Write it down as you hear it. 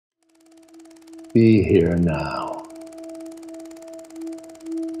Be here now.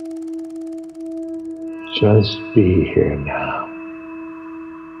 Just be here now.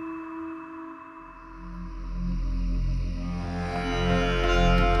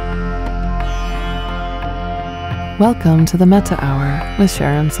 Welcome to the Metta Hour with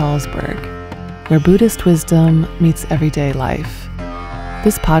Sharon Salzberg, where Buddhist wisdom meets everyday life.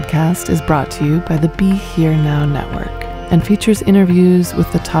 This podcast is brought to you by the Be Here Now Network and features interviews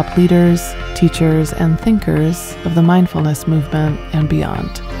with the top leaders, teachers, and thinkers of the mindfulness movement and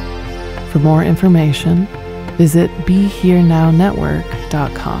beyond. For more information, visit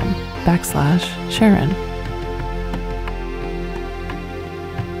BeHereNowNetwork.com/Sharon.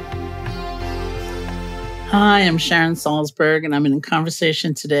 Hi, I'm Sharon Salzberg, and I'm in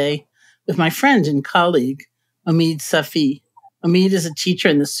conversation today with my friend and colleague, Omid Safi. Omid is a teacher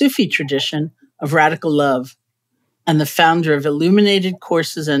in the Sufi tradition of radical love and the founder of Illuminated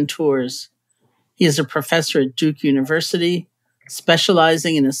courses and tours. He is a professor at Duke University,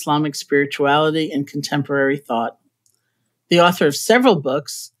 specializing in Islamic spirituality and contemporary thought. The author of several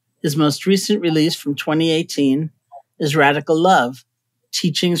books, his most recent release from 2018 is Radical Love,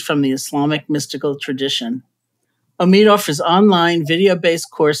 Teachings from the Islamic Mystical Tradition. Omid offers online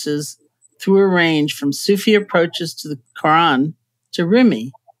video-based courses through a range from Sufi approaches to the Quran to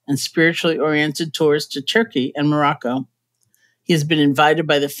Rumi and spiritually oriented tours to Turkey and Morocco. He has been invited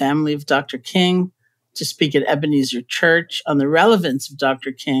by the family of Dr. King to speak at Ebenezer Church on the relevance of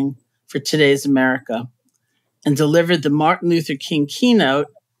Dr. King for today's America and delivered the Martin Luther King keynote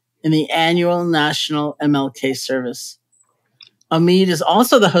in the annual National MLK service. Omid is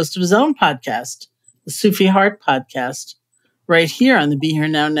also the host of his own podcast, the Sufi Heart Podcast, right here on the Be Here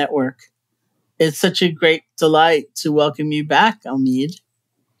Now Network. It's such a great delight to welcome you back, Omid.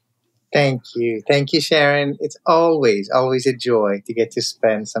 Thank you. Thank you, Sharon. It's always a joy to get to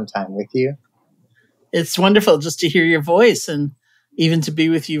spend some time with you. It's wonderful just to hear your voice and even to be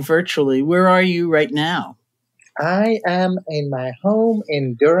with you virtually. Where are you right now? I am in my home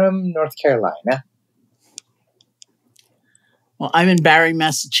in Durham, North Carolina. Well, I'm in Barre,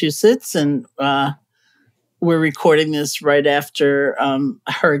 Massachusetts, and we're recording this right after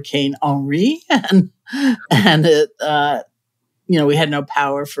Hurricane Henri, and it, we had no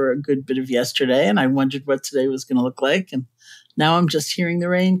power for a good bit of yesterday, and I wondered what today was going to look like, and now I'm just hearing the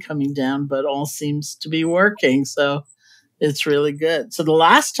rain coming down, but all seems to be working, so it's really good. So the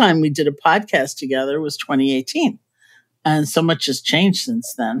last time we did a podcast together was 2018, and so much has changed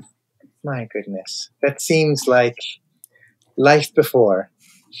since then. My goodness, that seems like life before.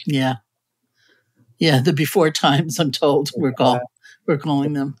 Yeah, the before times, I'm told we're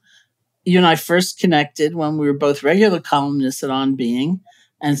calling them. You and I first connected when we were both regular columnists at On Being,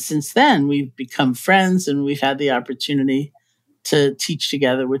 and since then we've become friends and we've had the opportunity to teach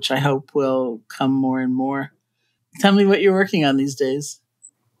together, which I hope will come more and more. Tell me what you're working on these days.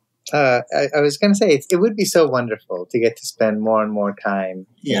 I was going to say it would be so wonderful to get to spend more and more time.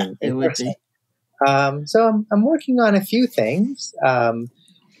 Yeah, it would be. So I'm working on a few things.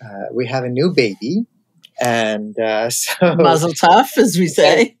 We have a new baby, and so Mazel tov, as we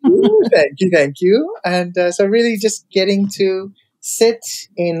say. Thank you. And so really just getting to sit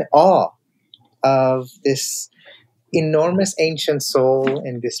in awe of this enormous ancient soul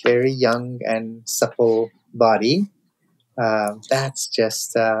in this very young and supple body. That's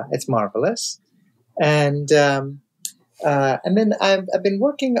just it's marvelous. And then I've been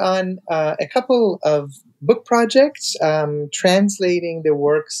working on a couple of book projects, translating the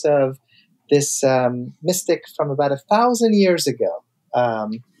works of this mystic from about 1,000 years ago,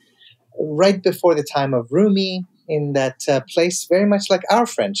 right before the time of Rumi, in that place very much like our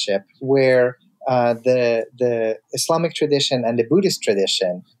friendship, where the Islamic tradition and the Buddhist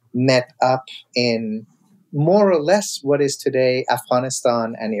tradition met up in more or less what is today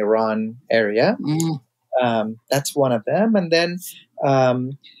Afghanistan and Iran area. That's one of them. And then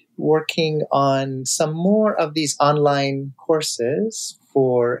working on some more of these online courses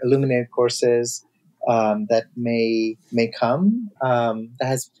for Illuminated courses that may come.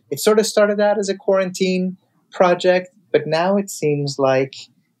 It sort of started out as a quarantine project, but now it seems like,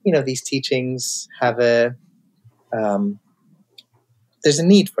 these teachings have there's a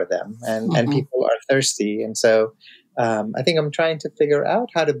need for them, and people are thirsty. And so I think I'm trying to figure out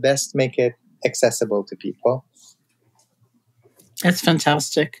how to best make it accessible to people. That's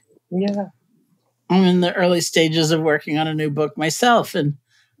fantastic. Yeah. I'm in the early stages of working on a new book myself, and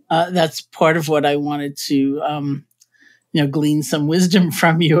that's part of what I wanted to, glean some wisdom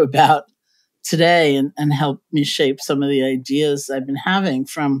from you about today and help me shape some of the ideas I've been having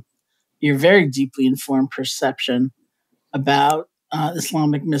from your very deeply informed perception about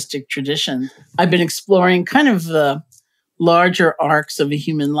Islamic mystic tradition. I've been exploring kind of the larger arcs of a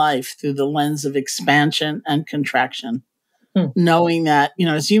human life through the lens of expansion and contraction, knowing that,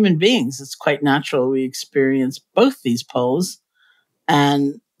 as human beings, it's quite natural we experience both these poles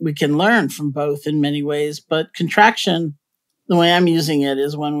and we can learn from both in many ways. But contraction, the way I'm using it,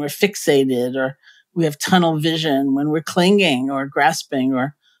 is when we're fixated or we have tunnel vision, when we're clinging or grasping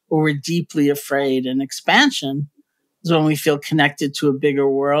or we're deeply afraid. And expansion is when we feel connected to a bigger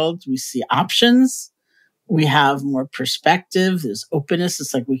world. We see options. We have more perspective. There's openness.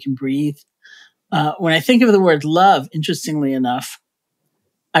 It's like we can breathe. When I think of the word love, interestingly enough,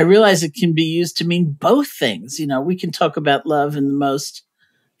 I realize it can be used to mean both things. We can talk about love in the most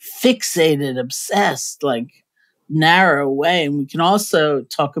fixated, obsessed, like narrow way. And we can also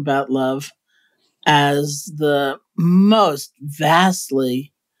talk about love as the most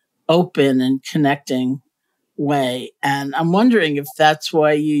vastly open and connecting way. And I'm wondering if that's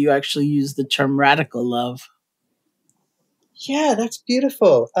why you actually use the term radical love. Yeah, that's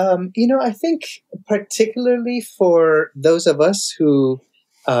beautiful. I think particularly for those of us who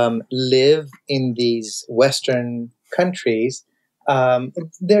live in these Western countries,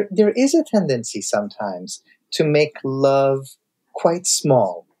 there is a tendency sometimes to make love quite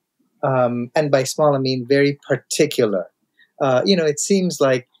small. And by small, I mean very particular. It seems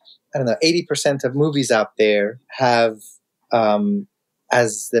like, 80% of movies out there have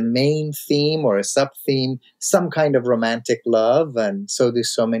as the main theme or a sub-theme some kind of romantic love, and so do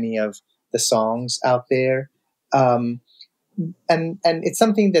so many of the songs out there. And it's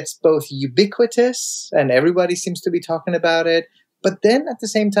something that's both ubiquitous and everybody seems to be talking about it, but then at the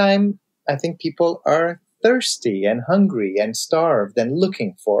same time, I think people are thirsty and hungry and starved and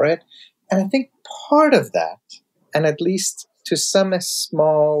looking for it. And I think part of that, and at least to some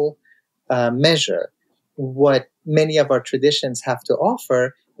small measure, what many of our traditions have to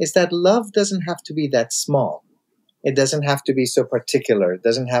offer is that love doesn't have to be that small. It doesn't have to be so particular. It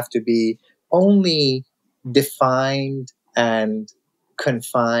doesn't have to be only defined and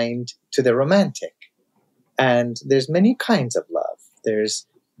confined to the romantic. And there's many kinds of love. There's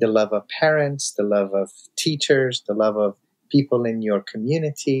the love of parents, the love of teachers, the love of people in your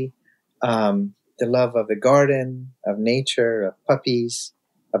community, the love of the garden, of nature, of puppies,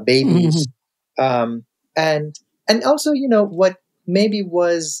 of babies. And also, what maybe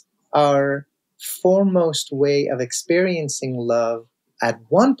was our foremost way of experiencing love at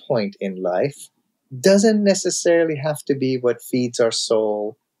one point in life doesn't necessarily have to be what feeds our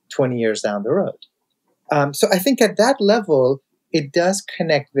soul 20 years down the road. So I think at that level, it does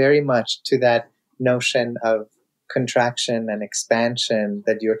connect very much to that notion of contraction and expansion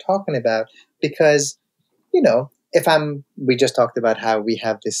that you're talking about, because, we just talked about how we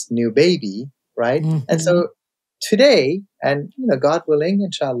have this new baby, right? Mm-hmm. And so today, and, God willing,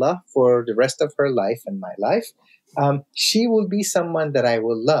 inshallah, for the rest of her life and my life, she will be someone that I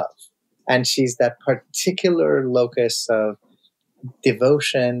will love. And she's that particular locus of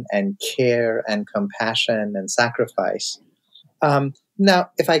devotion and care and compassion and sacrifice.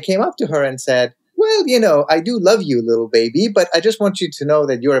 Now, if I came up to her and said, well, I do love you, little baby, but I just want you to know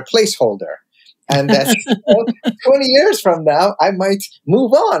that you're a placeholder. And that 20 years from now, I might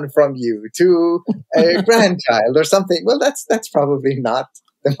move on from you to a grandchild or something. Well, that's probably not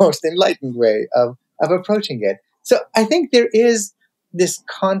the most enlightened way of approaching it. So I think there is this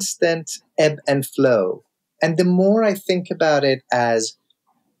constant ebb and flow. And the more I think about it as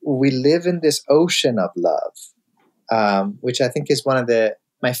we live in this ocean of love, which I think is one of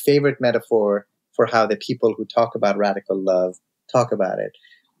my favorite metaphor for how the people who talk about radical love talk about it.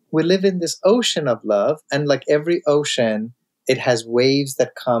 We live in this ocean of love, and like every ocean, it has waves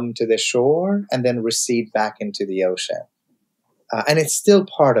that come to the shore and then recede back into the ocean. And it's still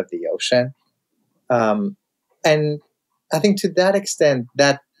part of the ocean. And I think to that extent,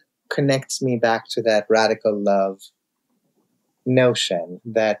 that connects me back to that radical love notion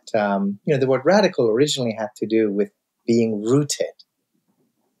that, the word radical originally had to do with being rooted.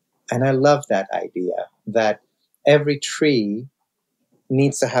 And I love that idea that every tree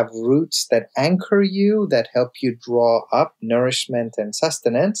needs to have roots that anchor you, that help you draw up nourishment and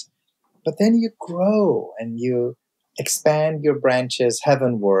sustenance. But then you grow and you expand your branches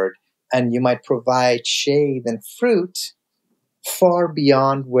heavenward, and you might provide shade and fruit far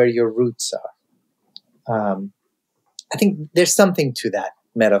beyond where your roots are. I think there's something to that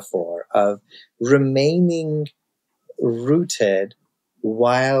metaphor of remaining rooted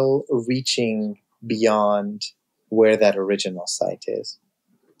while reaching beyond where that original site is.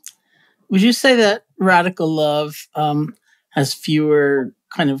 Would you say that radical love has fewer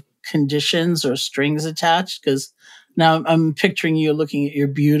kind of conditions or strings attached? Because Now I'm picturing you looking at your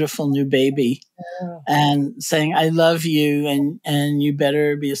beautiful new baby and saying, I love you, and you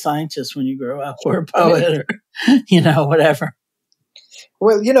better be a scientist when you grow up, or a poet, or whatever.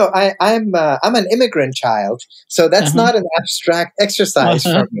 Well, I'm an immigrant child, so that's not an abstract exercise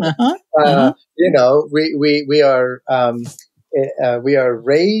for me. We are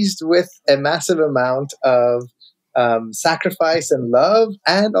raised with a massive amount of sacrifice and love,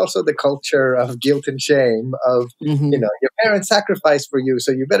 and also the culture of guilt and shame of your parents sacrificed for you,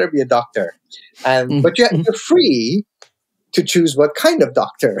 so you better be a doctor. But you're free to choose what kind of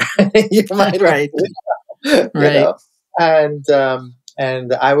doctor you might right. know.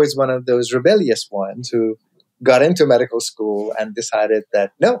 And I was one of those rebellious ones who got into medical school and decided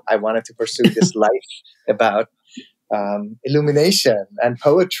that no, I wanted to pursue this life about illumination and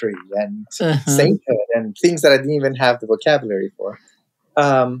poetry and sainthood and things that I didn't even have the vocabulary for.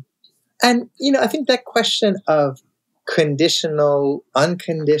 I think that question of conditional,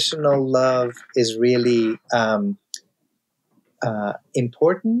 unconditional love is really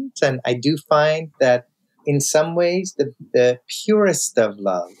important. And I do find that in some ways, the purest of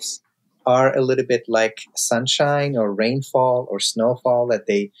loves are a little bit like sunshine or rainfall or snowfall, that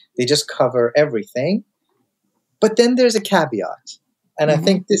they just cover everything. But then there's a caveat. And I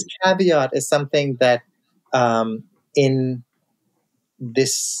think this caveat is something that in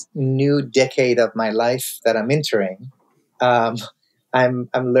this new decade of my life that I'm entering, I'm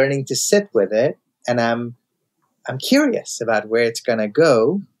learning to sit with it, and I'm curious about where it's going to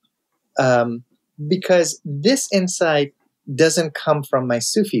go, because this insight doesn't come from my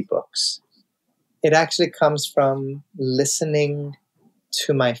Sufi books. It actually comes from listening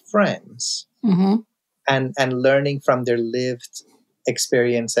to my friends and learning from their lived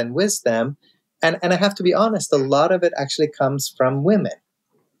experience and wisdom. And I have to be honest, a lot of it actually comes from women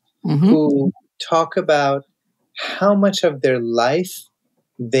who talk about how much of their life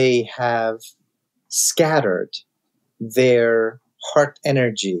they have scattered their heart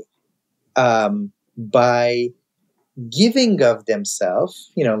energy by giving of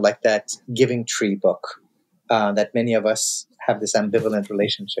themselves, like that Giving Tree book that many of us have this ambivalent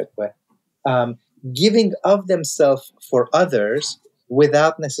relationship with, giving of themselves for others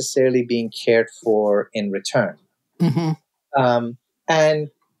without necessarily being cared for in return. And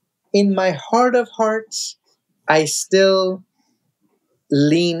in my heart of hearts, I still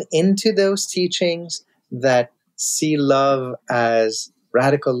lean into those teachings that see love as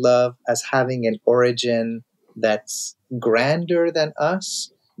radical love, as having an origin that's grander than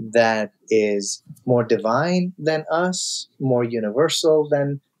us, that is more divine than us, more universal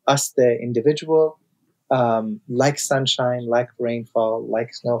than us, the individual, like sunshine, like rainfall,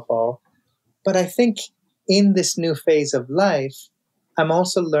 like snowfall. But I think in this new phase of life, I'm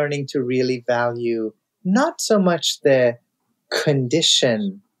also learning to really value not so much the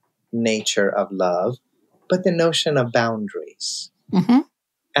condition nature of love, but the notion of boundaries.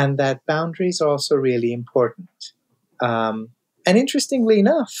 And that boundaries are also really important. And interestingly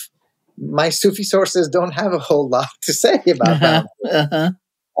enough, my Sufi sources don't have a whole lot to say about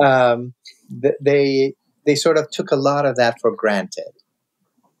boundaries. They sort of took a lot of that for granted.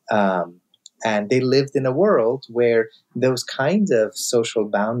 And they lived in a world where those kinds of social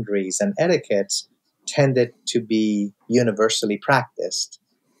boundaries and etiquettes tended to be universally practiced.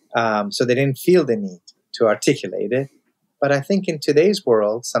 So they didn't feel the need to articulate it. But I think in today's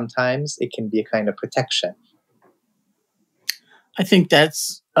world, sometimes it can be a kind of protection. I think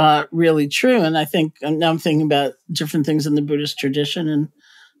that's really true. And I think now I'm thinking about different things in the Buddhist tradition. And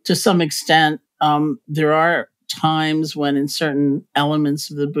to some extent, there are times when in certain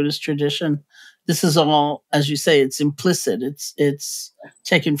elements of the Buddhist tradition, this is all, as you say, it's implicit. It's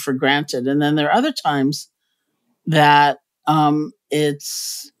taken for granted. And then there are other times that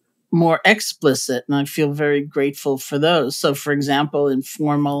it's more explicit, and I feel very grateful for those. So, for example, in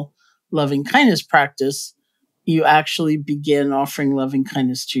formal loving kindness practice, you actually begin offering loving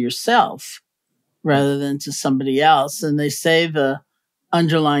kindness to yourself rather than to somebody else. And they say the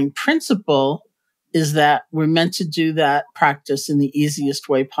underlying principle is that we're meant to do that practice in the easiest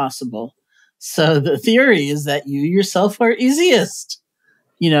way possible. So the theory is that you yourself are easiest.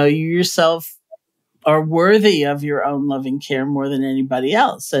 You yourself are worthy of your own loving care more than anybody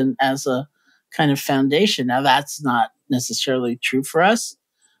else. And as a kind of foundation, now that's not necessarily true for us.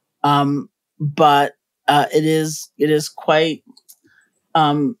 But it is quite,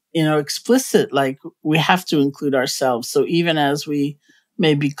 explicit. Like we have to include ourselves. So even as we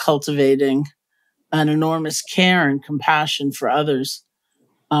may be cultivating an enormous care and compassion for others,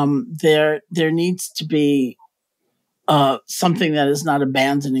 there needs to be something that is not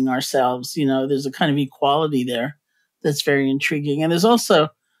abandoning ourselves. There's a kind of equality there that's very intriguing. And there's also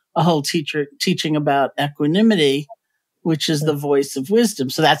a whole teaching about equanimity, which is the voice of wisdom.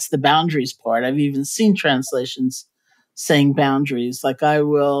 So that's the boundaries part. I've even seen translations saying boundaries, like I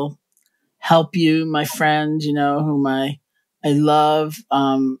will help you, my friend, whom I love,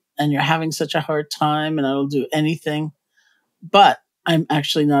 and you're having such a hard time, and I will do anything. But I'm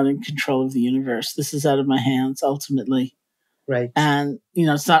actually not in control of the universe. This is out of my hands ultimately. Right. And,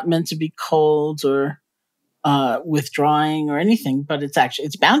 it's not meant to be cold or withdrawing or anything, but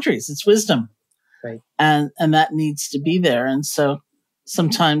it's boundaries, it's wisdom. Right. And that needs to be there. And so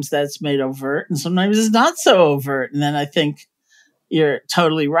sometimes that's made overt and sometimes it's not so overt. And then I think you're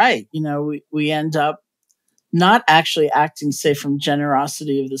totally right. We end up not actually acting, say, from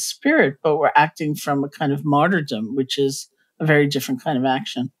generosity of the spirit, but we're acting from a kind of martyrdom, which is a very different kind of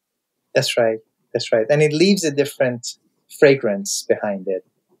action. That's right. That's right. And it leaves a different fragrance behind it.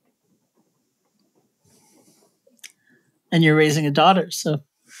 And you're raising a daughter, so.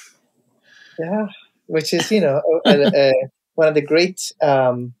 Yeah, which is, one of the great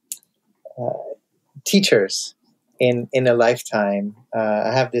teachers in a lifetime.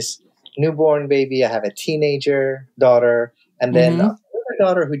 I have this newborn baby. I have a teenager daughter, and then another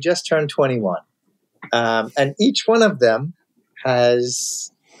daughter who just turned 21. And each one of them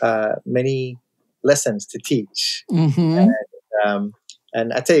has many lessons to teach.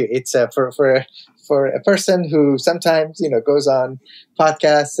 And I tell you, it's for a person who sometimes goes on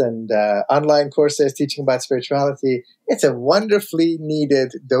podcasts and online courses teaching about spirituality. It's a wonderfully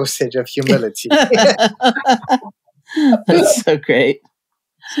needed dosage of humility. That's so great.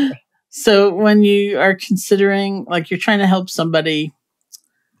 So when you are considering, like, you're trying to help somebody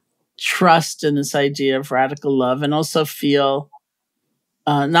trust in this idea of radical love and also feel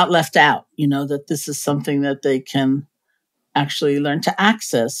not left out, that this is something that they can actually learn to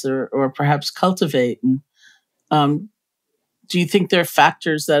access or perhaps cultivate. And do you think there are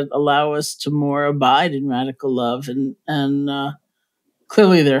factors that allow us to more abide in radical love? And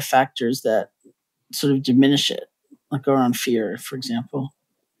clearly there are factors that sort of diminish it, like around fear, for example.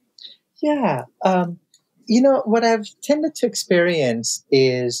 Yeah. What I've tended to experience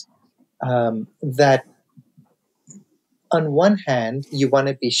is that on one hand, you want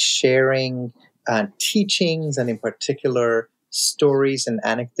to be sharing teachings and in particular stories and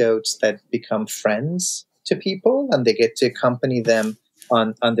anecdotes that become friends to people and they get to accompany them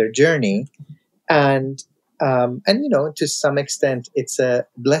on their journey. And to some extent, it's a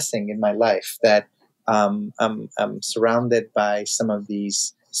blessing in my life that I'm surrounded by some of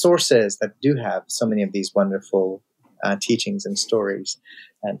these sources that do have so many of these wonderful teachings and stories,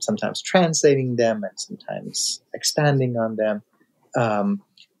 and sometimes translating them and sometimes expanding on them.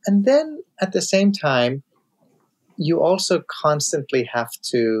 And then at the same time, you also constantly have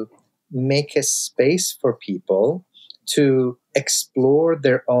to make a space for people to explore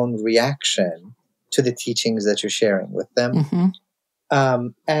their own reaction to the teachings that you're sharing with them.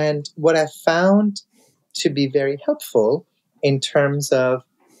 And what I found to be very helpful in terms of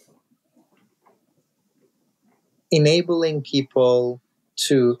enabling people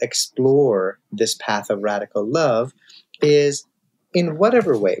to explore this path of radical love is in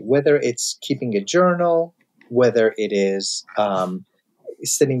whatever way, whether it's keeping a journal, whether it is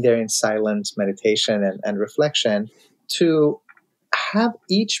sitting there in silent meditation and reflection, to have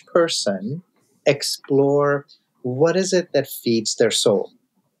each person explore what is it that feeds their soul.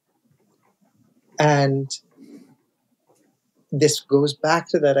 And this goes back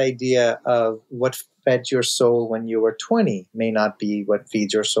to that idea of what fed your soul when you were 20 may not be what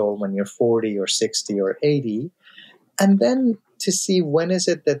feeds your soul when you're 40 or 60 or 80. And then to see when is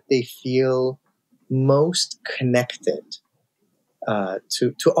it that they feel most connected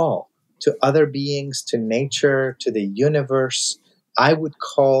to all, to other beings, to nature, to the universe. I would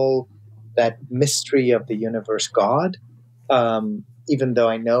call that mystery of the universe God, even though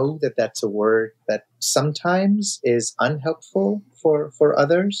I know that that's a word that sometimes is unhelpful for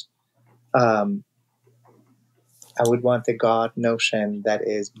others. I would want the God notion that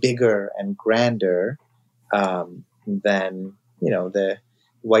is bigger and grander than, the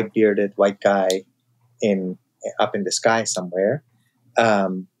white-bearded white guy up in the sky somewhere.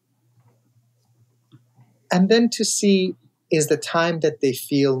 And then to see, is the time that they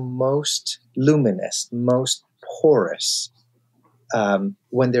feel most luminous, most porous,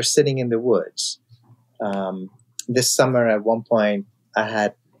 when they're sitting in the woods. This summer, at one point, I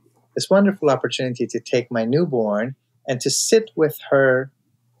had this wonderful opportunity to take my newborn and to sit with her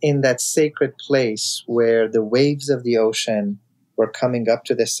in that sacred place where the waves of the ocean were coming up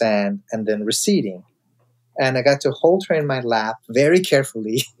to the sand and then receding. And I got to hold her in my lap very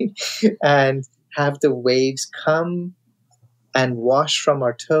carefully and have the waves come and wash from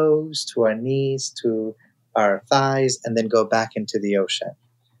our toes to our knees to our thighs and then go back into the ocean.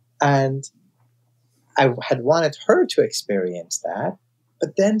 And I had wanted her to experience that,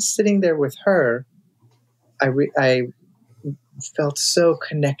 but then sitting there with her, I felt so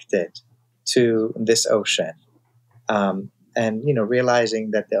connected to this ocean. And,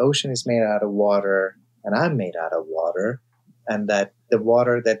 realizing that the ocean is made out of water and I'm made out of water, and that the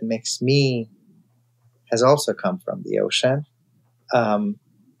water that makes me has also come from the ocean. And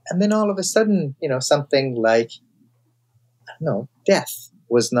then all of a sudden, something like, I don't know, death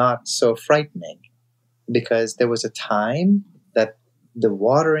was not so frightening, because there was a time that the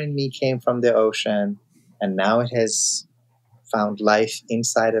water in me came from the ocean, and now it has found life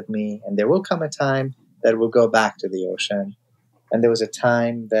inside of me. And there will come a time that will go back to the ocean. And there was a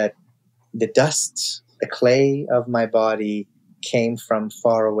time that the dust, the clay of my body came from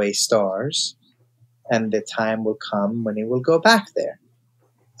faraway stars. And the time will come when it will go back there.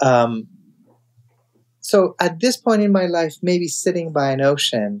 So at this point in my life, maybe sitting by an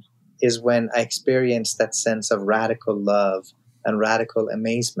ocean is when I experience that sense of radical love and radical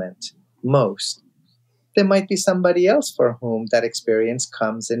amazement most. There might be somebody else for whom that experience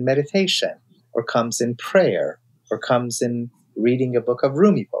comes in meditation, or comes in prayer, or comes in reading a book of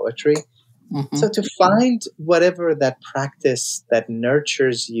Rumi poetry. Mm-hmm. So to find whatever that practice that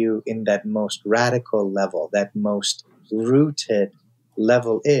nurtures you in that most radical level, that most rooted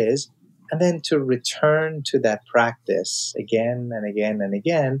level is, and then to return to that practice again and again and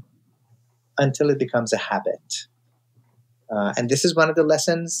again until it becomes a habit. And this is one of the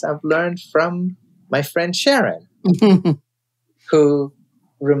lessons I've learned from my friend Sharon, who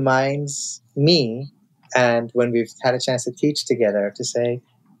reminds me, and when we've had a chance to teach together, to say,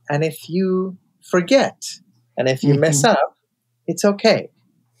 and if you forget, and if you mess up, it's okay.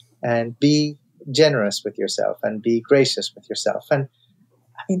 And be generous with yourself and be gracious with yourself. And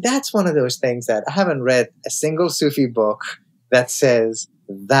I mean, that's one of those things that I haven't read a single Sufi book that says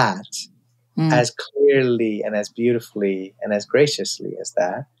that as clearly and as beautifully and as graciously as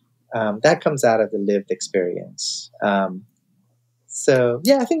that. That comes out of the lived experience. So,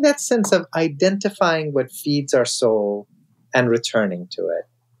 I think that sense of identifying what feeds our soul and returning to it.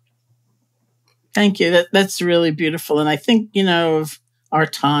 Thank you. That's really beautiful. And I think, of our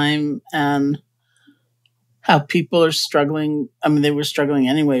time and how people are struggling. I mean, they were struggling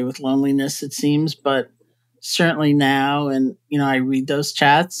anyway with loneliness, it seems, but certainly now. And, I read those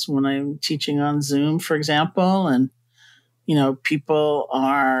chats when I'm teaching on Zoom, for example, and, people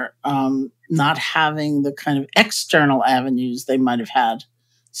are not having the kind of external avenues they might have had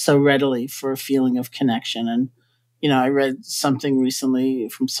so readily for a feeling of connection. And, I read something recently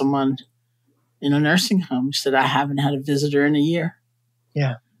from someone in a nursing home who said, I haven't had a visitor in a year.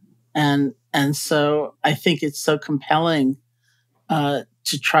 Yeah. And so I think it's so compelling to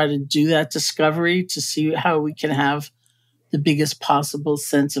try to do that discovery, to see how we can have the biggest possible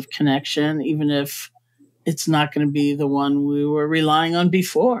sense of connection, even if it's not going to be the one we were relying on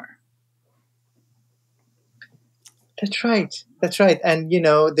before. That's right. And,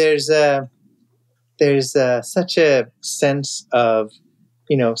 there's such a sense of,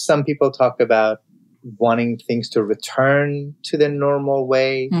 some people talk about wanting things to return to the normal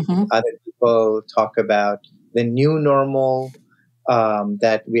way. Mm-hmm. Other people talk about the new normal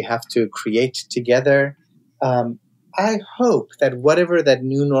that we have to create together. I hope that whatever that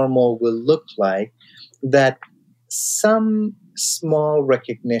new normal will look like, that some small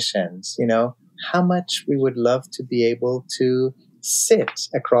recognitions, how much we would love to be able to sit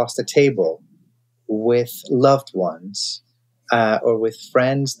across the table with loved ones, or with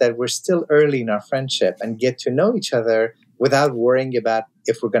friends that we're still early in our friendship, and get to know each other without worrying about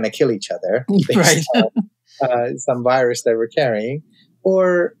if we're going to kill each other based on some virus that we're carrying.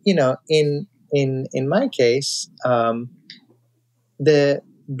 Or, in my case, the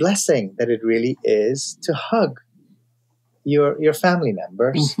blessing that it really is to hug your family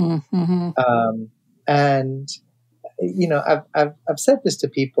members. And, I've said this to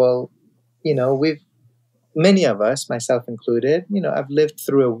people, many of us, myself included, I've lived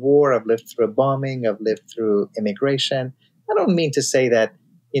through a war, I've lived through a bombing, I've lived through immigration. I don't mean to say that,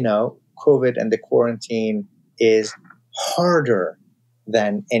 COVID and the quarantine is harder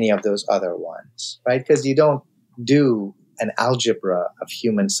than any of those other ones, right? Because you don't do an algebra of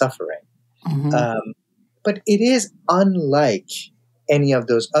human suffering. But it is unlike any of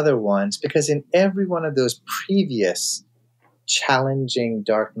those other ones, because in every one of those previous challenging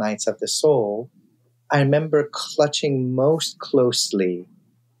dark nights of the soul, I remember clutching most closely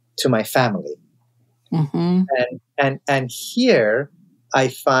to my family. And here I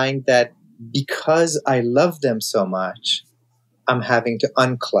find that because I love them so much, I'm having to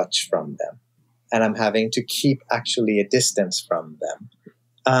unclutch from them, and I'm having to keep actually a distance from them.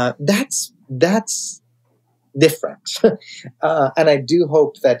 That's different. And I do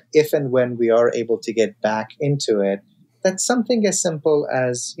hope that if and when we are able to get back into it, that something as simple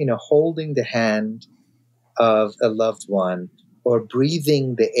as, holding the hand of a loved one or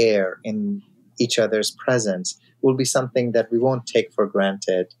breathing the air in each other's presence will be something that we won't take for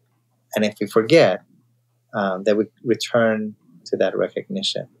granted. And if we forget, that we return to that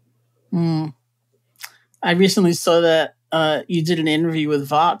recognition. Mm. I recently saw that you did an interview with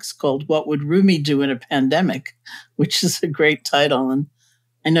Vox called "What Would Rumi Do in a Pandemic," which is a great title. And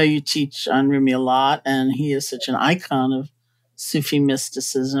I know you teach on Rumi a lot, and he is such an icon of Sufi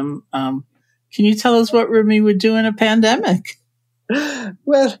mysticism. Can you tell us what Rumi would do in a pandemic?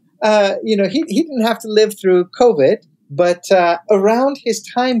 Well, he didn't have to live through COVID, but around his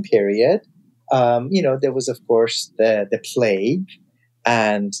time period, there was, of course, the plague,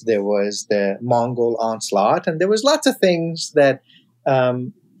 and there was the Mongol onslaught, and there was lots of things that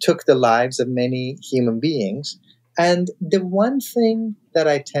took the lives of many human beings. And the one thing that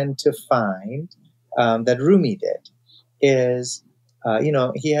I tend to find that Rumi did is,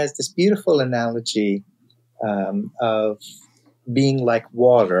 he has this beautiful analogy of being like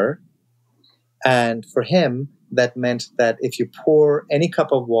water. And for him, that meant that if you pour any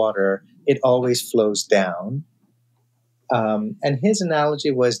cup of water, it always flows down. And his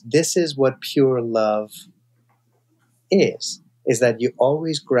analogy was, this is what pure love is that you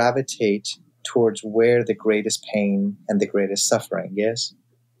always gravitate towards where the greatest pain and the greatest suffering is.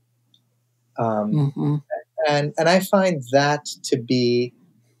 Mm-hmm. And I find that to be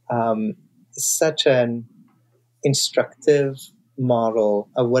such an instructive model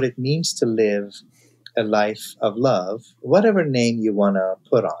of what it means to live a life of love, whatever name you want to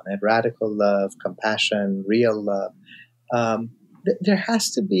put on it, radical love, compassion, real love. There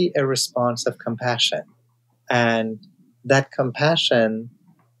has to be a response of compassion. And that compassion,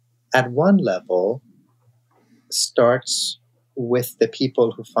 at one level, starts with the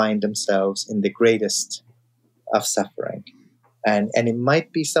people who find themselves in the greatest of suffering. And it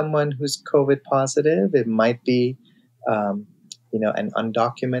might be someone who's COVID positive. It might be, an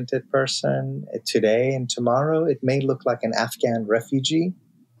undocumented person today and tomorrow. It may look like an Afghan refugee.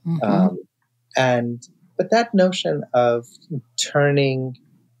 Mm-hmm. But that notion of turning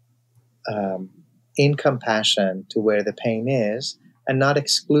in compassion to where the pain is and not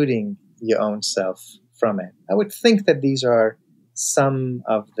excluding your own self from it. I would think that these are some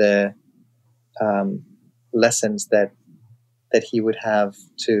of the lessons that he would have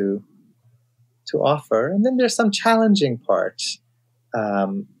to offer. And then there's some challenging parts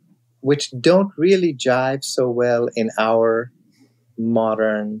which don't really jive so well in our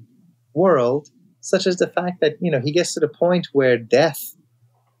modern world, such as the fact that, he gets to the point where death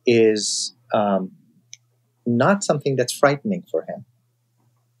is not something that's frightening for him.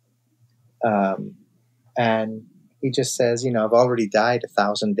 And he just says, I've already died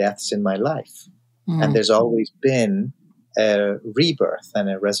 1,000 deaths in my life. Mm. And there's always been a rebirth and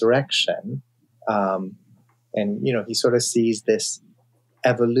a resurrection. And he sort of sees this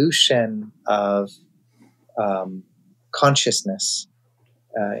evolution of consciousness.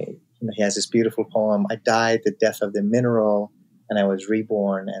 He has this beautiful poem, I died the death of the mineral, and I was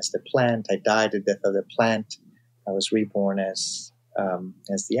reborn as the plant. I died the death of the plant. I was reborn as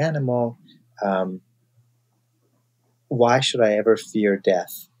the animal. Why should I ever fear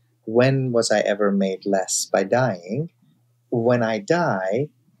death? When was I ever made less by dying? When I die,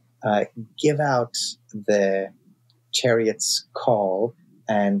 give out the chariot's call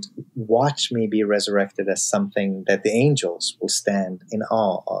and watch me be resurrected as something that the angels will stand in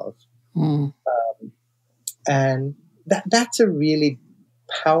awe of. Mm. And that's a really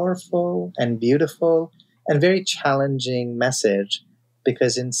powerful and beautiful and very challenging message,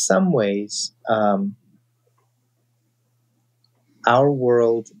 because in some ways, our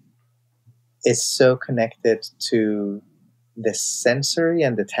world is so connected to the sensory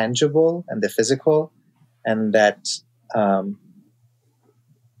and the tangible and the physical, and that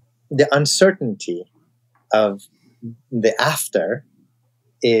the uncertainty of the after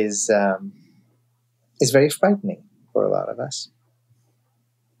is very frightening for a lot of us.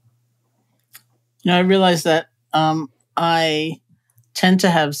 I realize that I tend to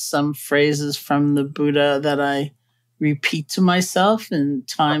have some phrases from the Buddha that I repeat to myself in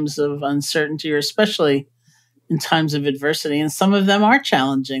times of uncertainty, or especially in times of adversity. And some of them are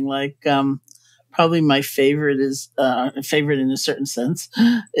challenging. Like probably my favorite is favorite in a certain sense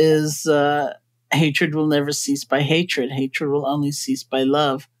is hatred will never cease by hatred. Hatred will only cease by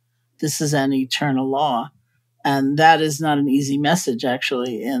love. this is an eternal law. And that is not an easy message,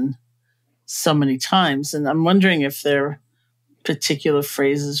 actually, in so many times. And I'm wondering if there are particular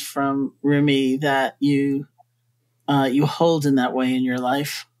phrases from Rumi that you hold in that way in your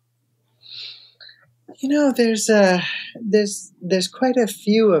life. There's quite a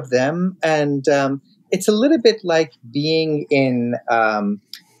few of them, and it's a little bit like being in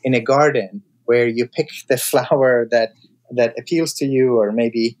a garden where you pick the flower that appeals to you, or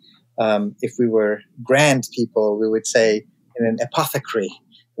maybe if we were grand people, we would say in an apothecary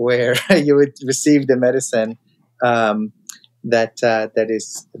where you would receive the medicine that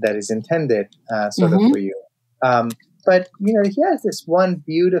is intended sort of for you. But he has this one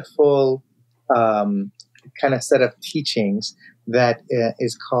beautiful kind of set of teachings that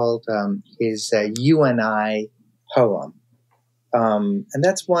is called his "You and I" poem, and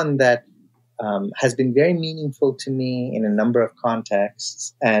that's one that has been very meaningful to me in a number of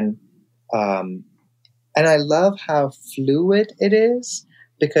contexts, and I love how fluid it is,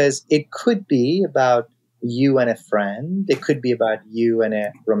 because it could be about you and a friend, it could be about you and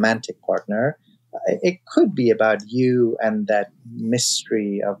a romantic partner, it could be about you and that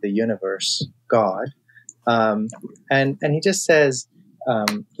mystery of the universe, God. And he just says,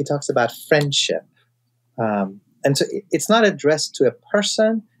 he talks about friendship. And so it's not addressed to a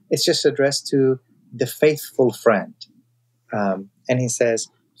person, it's just addressed to the faithful friend. And he says,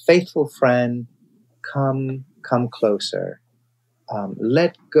 faithful friend, come closer.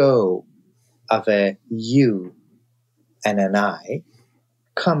 Let go of a you and an I.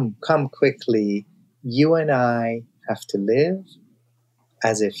 Come quickly. You and I have to live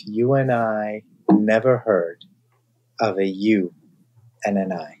as if you and I never heard of a you and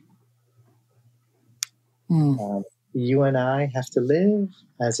an I. You and I have to live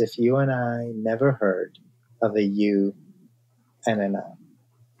as if you and I never heard of a you and an I.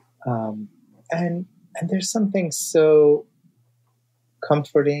 And there's something so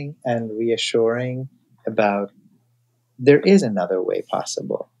comforting and reassuring about there is another way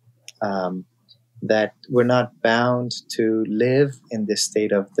possible, that we're not bound to live in this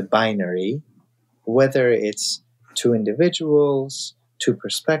state of the binary, whether it's two individuals, two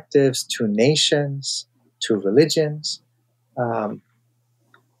perspectives, two nations, two religions,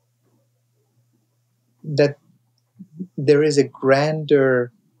 that there is a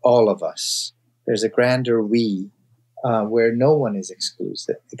grander all of us. There's a grander we, where no one is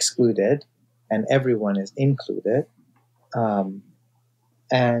excluded and everyone is included.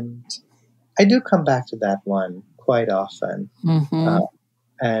 And I do come back to that one quite often.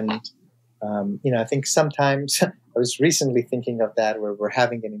 I think sometimes I was recently thinking of that, where we're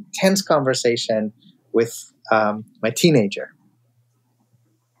having an intense conversation with my teenager.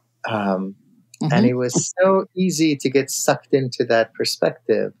 And it was so easy to get sucked into that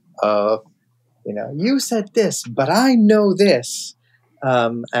perspective of, you said this, but I know this.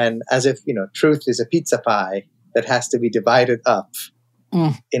 And as if, truth is a pizza pie that has to be divided up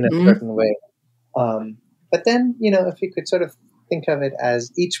in a certain way. But then, if we could sort of think of it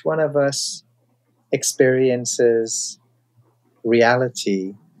as each one of us experiences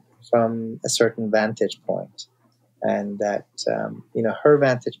reality from a certain vantage point, and that, her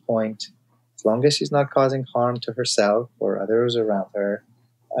vantage point, as long as she's not causing harm to herself or others around her,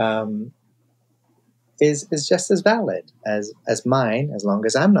 is just as valid as mine, as long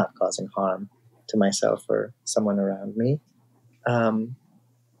as I'm not causing harm to myself or someone around me.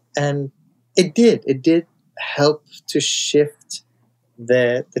 And it did help to shift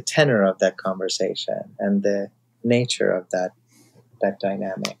the tenor of that conversation and the nature of that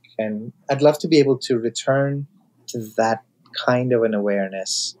dynamic. And I'd love to be able to return to that kind of an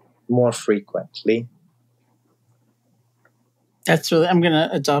awareness more frequently. That's really, I'm going to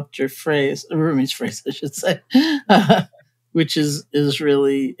adopt your phrase, Rumi's phrase, I should say, which is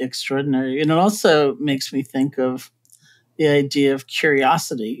really extraordinary. And it also makes me think of the idea of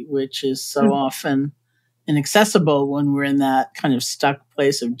curiosity, which is so often inaccessible when we're in that kind of stuck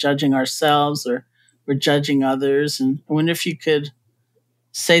place of judging ourselves or we're judging others. And I wonder if you could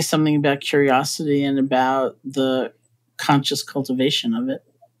say something about curiosity and about the conscious cultivation of it.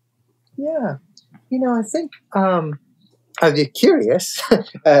 Yeah. I think I'd be curious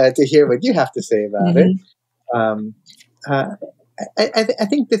to hear what you have to say about it. I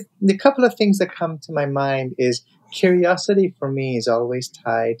think the couple of things that come to my mind is curiosity for me is always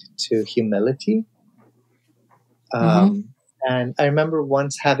tied to humility. And I remember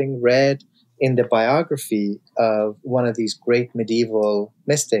once having read in the biography of one of these great medieval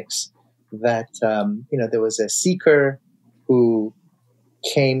mystics that, there was a seeker who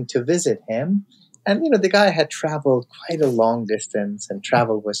came to visit him, And, the guy had traveled quite a long distance, and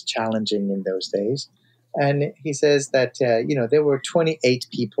travel was challenging in those days. And he says that, there were 28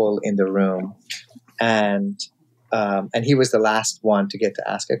 people in the room, and he was the last one to get to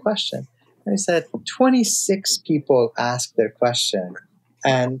ask a question. And he said 26 people asked their question.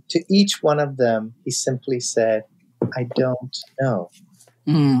 And to each one of them, he simply said, I don't know.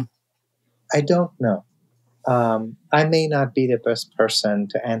 Mm. I don't know. I may not be the best person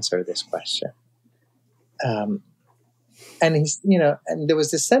to answer this question. And and there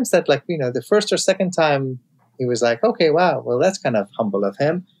was this sense that, the first or second time he was like, okay, wow, well, that's kind of humble of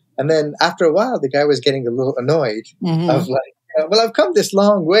him. And then after a while, the guy was getting a little annoyed of well, I've come this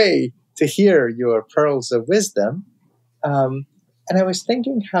long way to hear your pearls of wisdom. And I was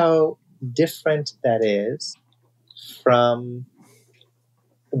thinking how different that is from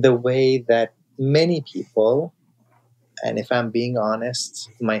the way that many people, and if I'm being honest,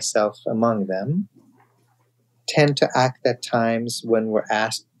 myself among them, tend to act at times when we're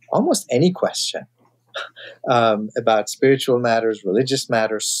asked almost any question about spiritual matters, religious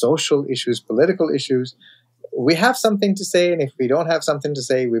matters, social issues, political issues. We have something to say, and if we don't have something to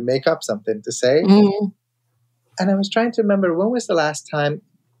say, we make up something to say. Mm. And I was trying to remember, when was the last time,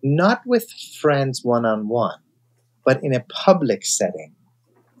 not with friends one-on-one, but in a public setting,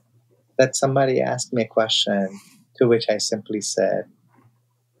 that somebody asked me a question to which I simply said,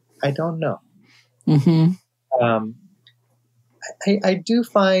 I don't know. Mm-hmm. I do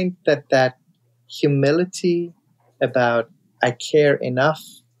find that humility about, I care enough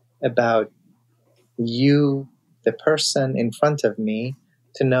about you, the person in front of me,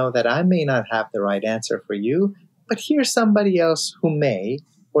 to know that I may not have the right answer for you, but here's somebody else who may,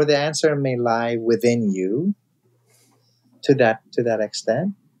 or the answer may lie within you to that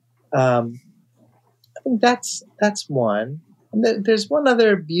extent. I think that's one. And there's one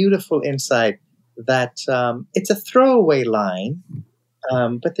other beautiful insight that it's a throwaway line,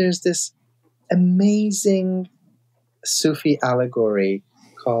 but there's this amazing Sufi allegory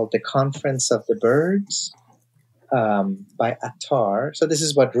called The Conference of the Birds by Attar. So this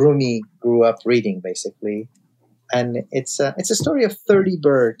is what Rumi grew up reading, basically. And it's a story of 30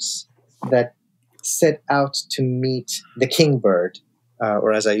 birds that set out to meet the king bird,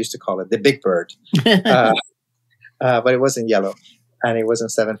 or as I used to call it, the big bird. But it wasn't yellow, and it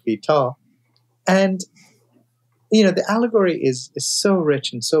wasn't 7 feet tall. And, the allegory is so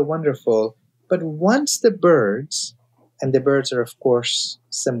rich and so wonderful. But once the birds, and the birds are, of course,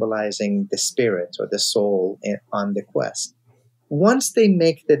 symbolizing the spirit or the soul on the quest, once they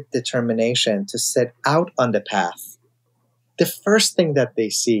make the determination to set out on the path, the first thing that they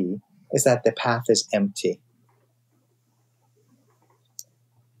see is that the path is empty.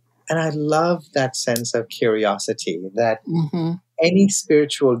 And I love that sense of curiosity, that any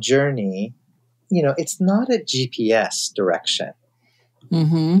spiritual journey, it's not a GPS direction.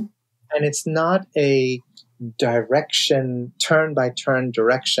 Mm-hmm. And it's not a direction, turn-by-turn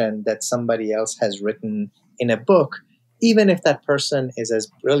direction that somebody else has written in a book, even if that person is as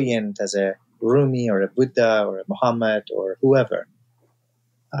brilliant as a Rumi or a Buddha or a Muhammad or whoever.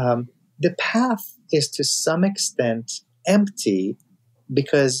 The path is to some extent empty,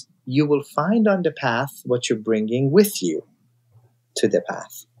 because you will find on the path what you're bringing with you to the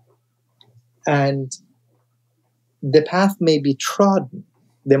path. And the path may be trodden.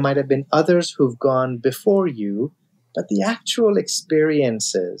 There might have been others who've gone before you, but the actual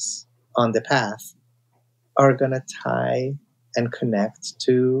experiences on the path are going to tie and connect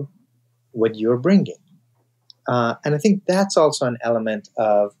to what you're bringing. And I think that's also an element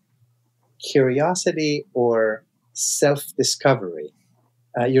of curiosity or self-discovery.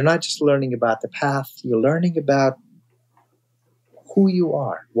 You're not just learning about the path, you're learning about who you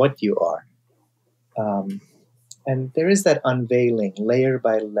are, what you are. And there is that unveiling, layer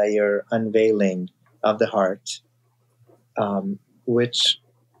by layer unveiling of the heart, which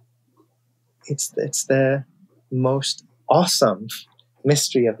it's the most awesome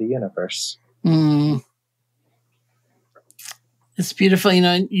mystery of the universe. Mm. It's beautiful.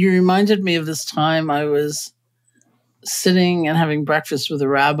 You reminded me of this time I was sitting and having breakfast with a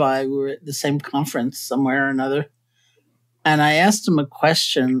rabbi. We were at the same conference somewhere or another. And I asked him a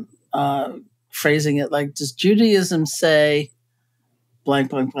question, phrasing it like, does Judaism say blank,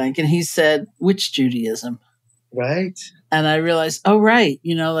 blank, blank? And he said, which Judaism? Right. And I realized, oh, right.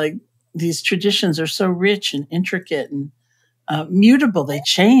 These traditions are so rich and intricate and mutable. They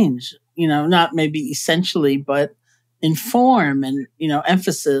change, not maybe essentially, but in form and,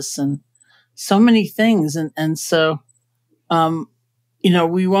 emphasis and so many things. And so,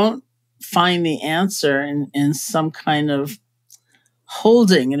 we won't find the answer in some kind of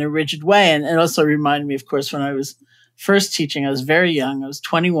holding in a rigid way. And it also reminded me, of course, when I was first teaching, I was very young. I was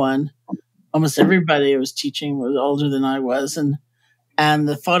 21. Almost everybody I was teaching was older than I was. And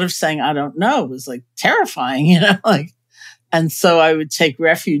the thought of saying, I don't know, was like terrifying, and so I would take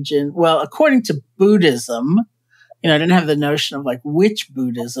refuge in, well, according to Buddhism, I didn't have the notion of like which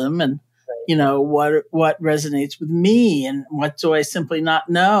Buddhism and, what resonates with me and what do I simply not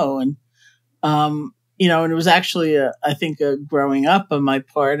know. And, and it was actually, I think, a growing up on my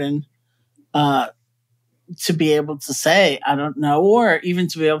part and to be able to say, I don't know, or even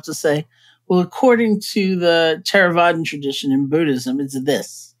to be able to say, well, according to the Theravadan tradition in Buddhism, it's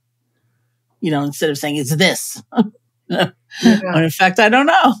this, instead of saying it's this. Yeah. When in fact, I don't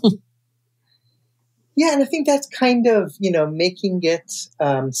know. Yeah, and I think that's kind of, making it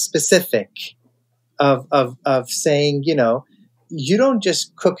specific of saying, you don't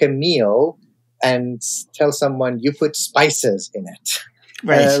just cook a meal and tell someone you put spices in it.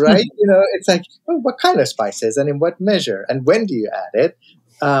 Right. Right? It's like, well, what kind of spices and in what measure and when do you add it?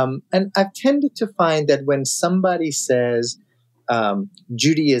 And I've tended to find that when somebody says,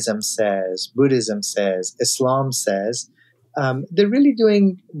 Judaism says, Buddhism says, Islam says, they're really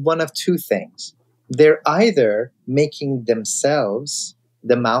doing one of two things. They're either making themselves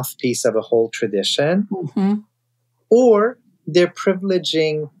the mouthpiece of a whole tradition, or they're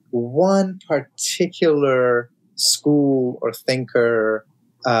privileging one particular school or thinker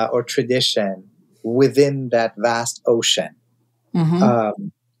or tradition within that vast ocean.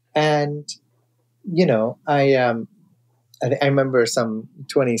 And, I remember some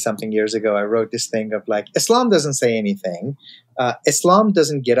 20-something years ago, I wrote this thing of like, Islam doesn't say anything. Islam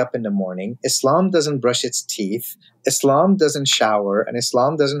doesn't get up in the morning. Islam doesn't brush its teeth. Islam doesn't shower. And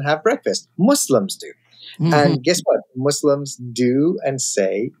Islam doesn't have breakfast. Muslims do. And guess what? Muslims do and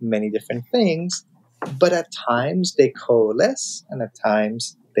say many different things. But at times they coalesce and at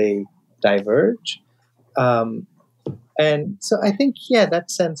times they diverge. And so I think,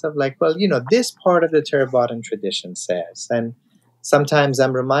 that sense of like, well, this part of the Theravadan tradition says, and sometimes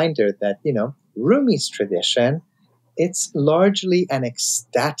I'm reminded that, Rumi's tradition, it's largely an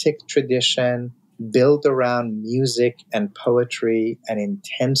ecstatic tradition built around music and poetry and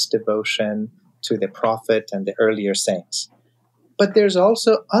intense devotion to the Prophet and the earlier saints. But there's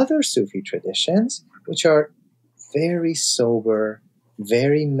also other Sufi traditions, which are very sober,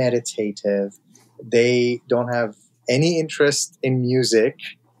 very meditative. They don't have any interest in music.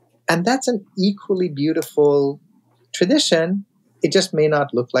 And that's an equally beautiful tradition. It just may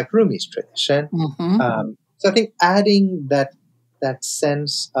not look like Rumi's tradition. So I think adding that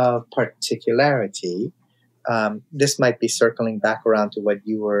sense of particularity, this might be circling back around to what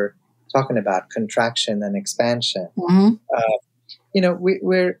you were talking about, contraction and expansion.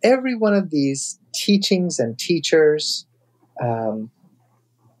 Where every one of these teachings and teachers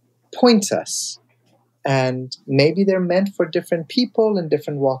point us. And maybe they're meant for different people in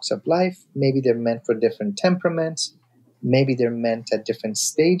different walks of life. Maybe they're meant for different temperaments. Maybe they're meant at different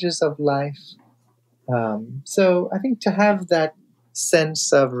stages of life. So I think to have that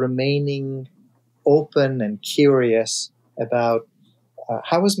sense of remaining open and curious about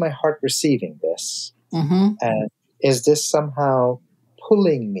how is my heart receiving this? And is this somehow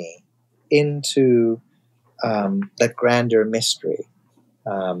pulling me into that grander mystery?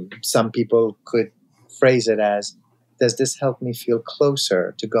 Some people could phrase it as, does this help me feel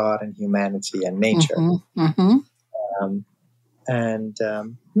closer to God and humanity and nature?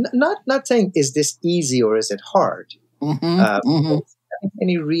 Not saying, is this easy or is it hard?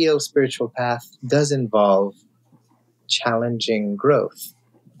 Any real spiritual path does involve challenging growth.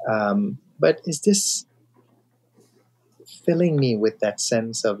 But is this filling me with that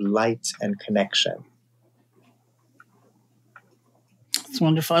sense of light and connection? It's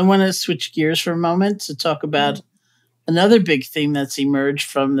wonderful. I want to switch gears for a moment to talk about another big theme that's emerged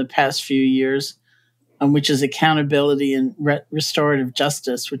from the past few years, which is accountability and restorative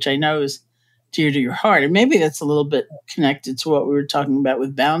justice, which I know is dear to your heart. And maybe that's a little bit connected to what we were talking about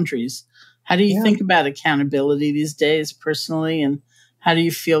with boundaries. How do you think about accountability these days personally? And how do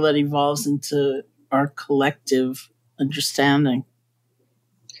you feel that evolves into our collective understanding?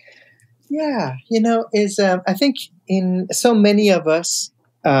 Yeah, I think in so many of us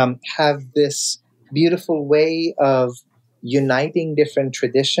have this beautiful way of uniting different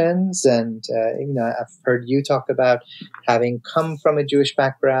traditions. And, I've heard you talk about having come from a Jewish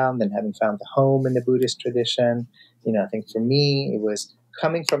background and having found a home in the Buddhist tradition. I think for me, it was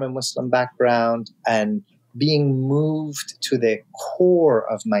coming from a Muslim background and being moved to the core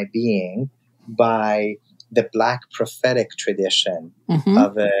of my being by the Black prophetic tradition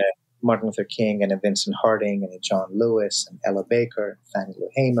of a Martin Luther King and a Vincent Harding and a John Lewis and Ella Baker, Fannie Lou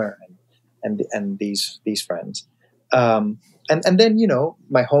Hamer, and these friends. And then,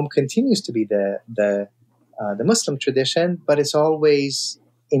 my home continues to be the Muslim tradition, but it's always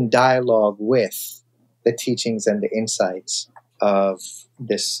in dialogue with the teachings and the insights of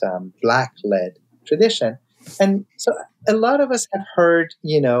this Black-led tradition. And so a lot of us have heard,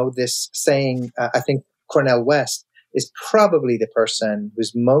 this saying, I think Cornel West is probably the person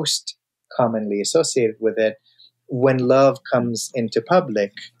who's most commonly associated with it. When love comes into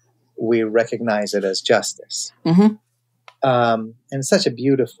public, we recognize it as justice. Mm-hmm. And such a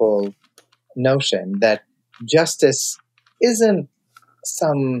beautiful notion that justice isn't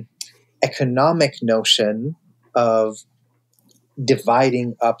some economic notion of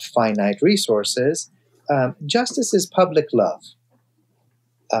dividing up finite resources. Justice is public love.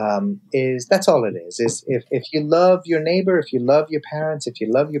 That's all it is. If you love your neighbor, if you love your parents, if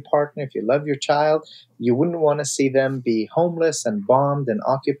you love your partner, if you love your child, you wouldn't want to see them be homeless and bombed and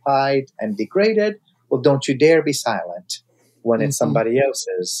occupied and degraded. Well, don't you dare be silent when it's somebody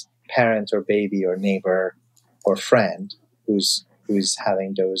else's parent or baby or neighbor or friend who's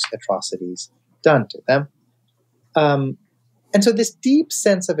having those atrocities done to them. And so this deep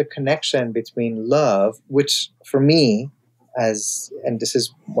sense of a connection between love, which for me, and this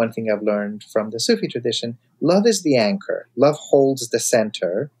is one thing I've learned from the Sufi tradition, love is the anchor. Love holds the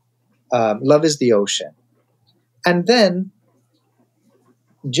center. Love is the ocean. And then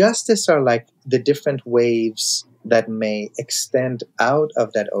justice are like the different waves that may extend out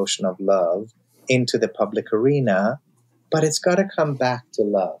of that ocean of love into the public arena, but it's got to come back to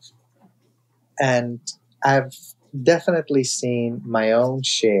love. And I've definitely seen my own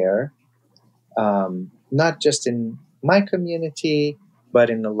share, not just in my community, but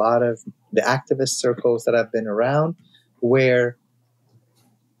in a lot of the activist circles that I've been around, where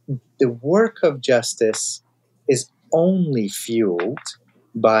the work of justice is only fueled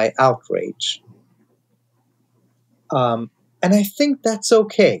by outrage. And I think that's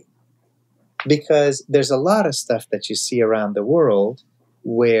okay, because there's a lot of stuff that you see around the world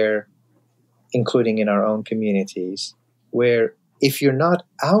where, including in our own communities, where if you're not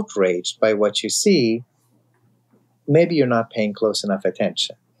outraged by what you see, maybe you're not paying close enough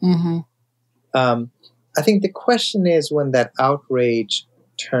attention. Mm-hmm. I think the question is when that outrage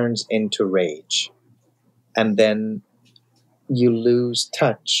turns into rage, and then you lose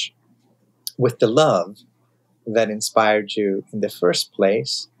touch with the love that inspired you in the first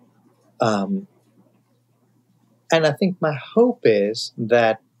place. And I think my hope is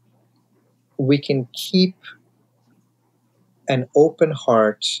that we can keep an open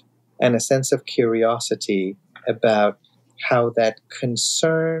heart and a sense of curiosity about how that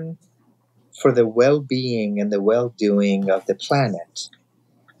concern for the well-being and the well-doing of the planet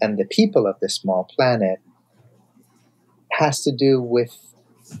and the people of the small planet has to do with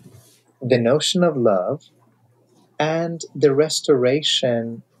the notion of love and the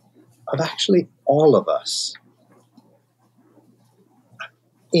restoration of actually all of us.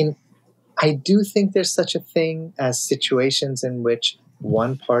 I do think there's such a thing as situations in which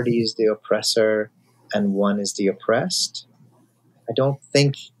one party is the oppressor and one is the oppressed. I don't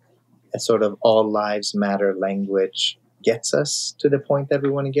think a sort of all lives matter language gets us to the point that we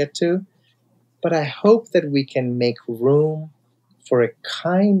want to get to. But I hope that we can make room for a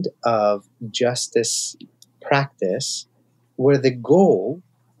kind of justice practice where the goal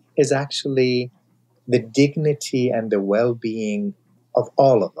is actually the dignity and the well-being of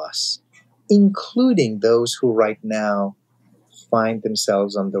all of us, including those who right now find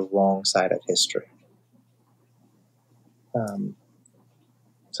themselves on the wrong side of history.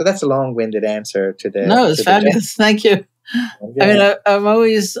 So that's a long-winded answer to the... No, it's fabulous. Thank you. Yeah. I mean, I'm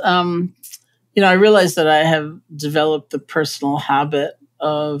always, I realize that I have developed the personal habit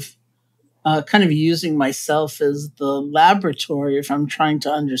of kind of using myself as the laboratory if I'm trying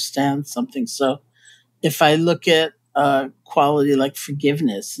to understand something. So if I look at quality like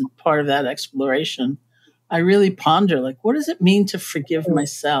forgiveness and part of that exploration, I really ponder, like, what does it mean to forgive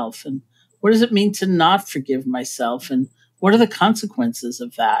myself? And what does it mean to not forgive myself? And what are the consequences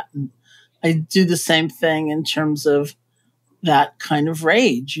of that? And I do the same thing in terms of that kind of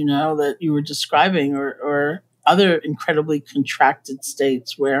rage, that you were describing, or other incredibly contracted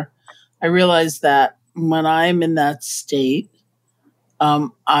states where I realize that when I'm in that state,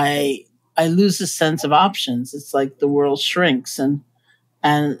 I lose a sense of options. It's like the world shrinks, and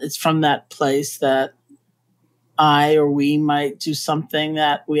it's from that place that I or we might do something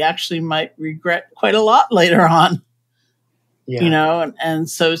that we actually might regret quite a lot later on. Yeah. And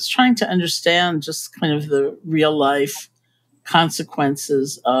so it's trying to understand just kind of the real life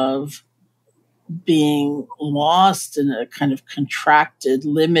consequences of being lost in a kind of contracted,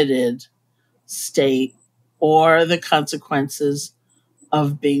 limited state, or the consequences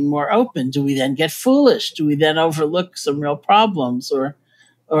of being more open? Do we then get foolish? Do we then overlook some real problems? Or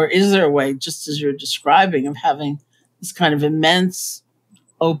is there a way, just as you're describing, of having this kind of immense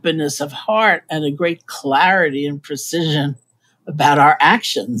openness of heart and a great clarity and precision about our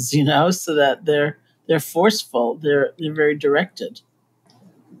actions, so that they're forceful, they're very directed?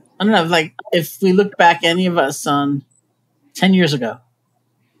 I don't know, like if we look back, any of us on 10 years ago,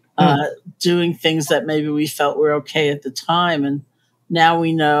 doing things that maybe we felt were okay at the time, and now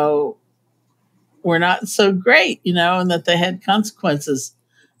we know were not so great, and that they had consequences.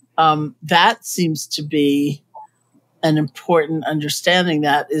 That seems to be an important understanding.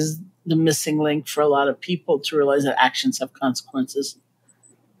 That is the missing link for a lot of people, to realize that actions have consequences.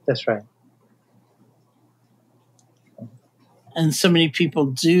 That's right. And so many people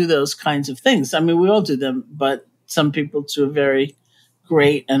do those kinds of things. I mean, we all do them, but some people to a very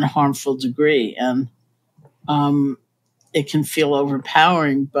great and harmful degree. And it can feel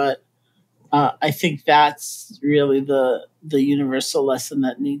overpowering, but I think that's really the universal lesson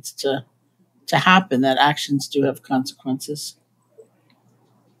that needs to happen, that actions do have consequences.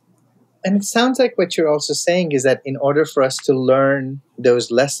 And it sounds like what you're also saying is that in order for us to learn those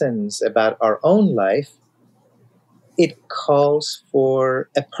lessons about our own life, it calls for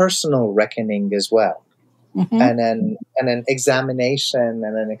a personal reckoning as well, and an examination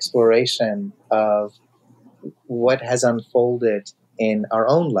and an exploration of what has unfolded in our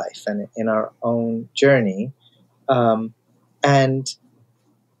own life and in our own journey. And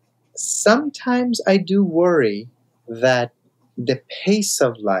sometimes I do worry that the pace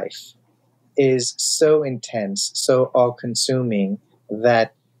of life is so intense, so all-consuming,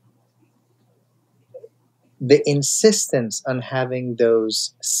 that the insistence on having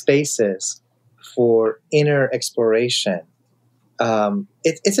those spaces for inner exploration,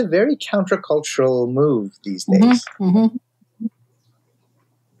 it's a very countercultural move these days.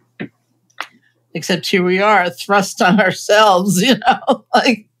 Except here we are, thrust on ourselves,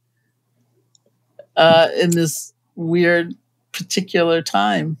 like in this weird particular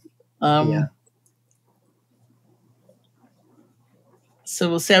time. So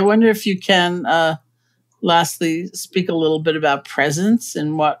we'll say, I wonder if you can lastly speak a little bit about presence,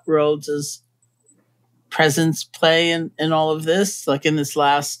 and what role does presence play in all of this, like in this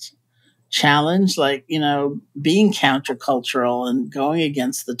last challenge, like, being countercultural and going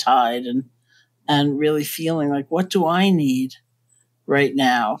against the tide, and really feeling like, what do I need right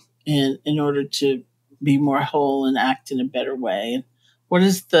now in order to be more whole and act in a better way? And what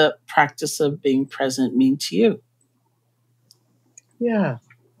does the practice of being present mean to you? Yeah,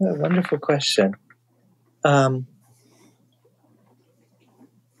 a wonderful question. There's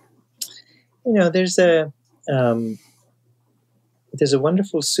a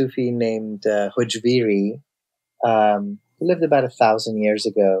wonderful Sufi named Hujviri, who lived about 1,000 years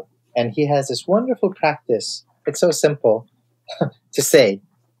ago, and he has this wonderful practice. It's so simple to say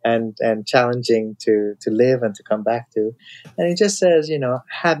and challenging to live and to come back to. And he just says,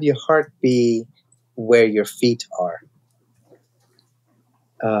 have your heart be where your feet are.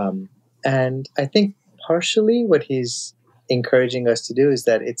 And I think partially what he's encouraging us to do is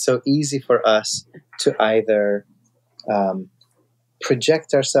that it's so easy for us to either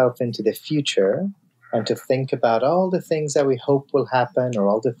project ourselves into the future and to think about all the things that we hope will happen, or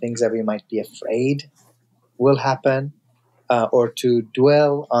all the things that we might be afraid will happen, or to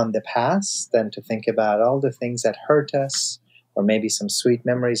dwell on the past and to think about all the things that hurt us, or maybe some sweet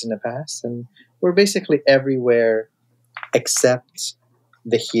memories in the past. And we're basically everywhere except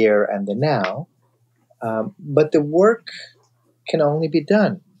the here and the now. But the work can only be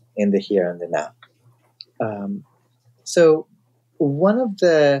done in the here and the now. So one of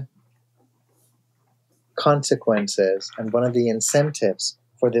the consequences and one of the incentives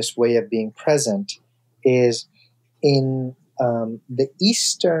for this way of being present is in the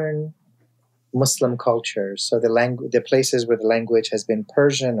Eastern Muslim cultures, so the places where the language has been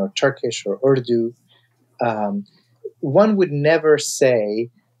Persian or Turkish or Urdu, one would never say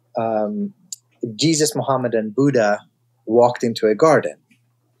Jesus, Muhammad, and Buddha walked into a garden.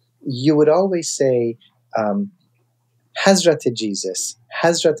 You would always say Hazrat Jesus,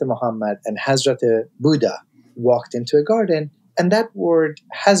 Hazrat Muhammad, and Hazrat Buddha walked into a garden, and that word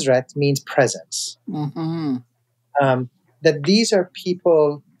Hazrat means presence. That these are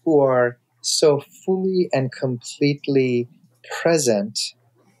people who are so fully and completely present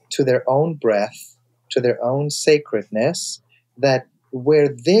to their own breath, to their own sacredness, that where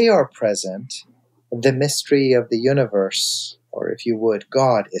they are present, the mystery of the universe or if you would,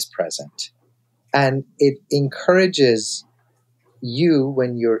 God is present. And it encourages you,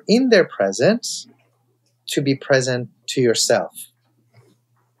 when you're in their presence, to be present to yourself.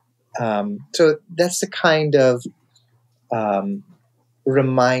 So that's the kind of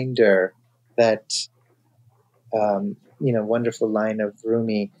reminder that, wonderful line of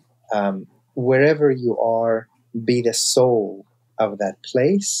Rumi, wherever you are, be the soul of that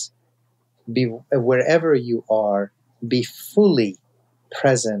place. Be wherever you are, be fully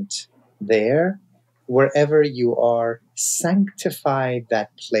present there. Wherever you are, sanctify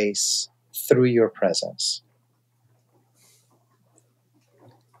that place through your presence.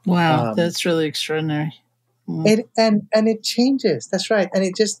 Wow, that's really extraordinary. And it changes. That's right. And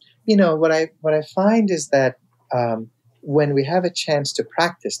it just, what I find is that when we have a chance to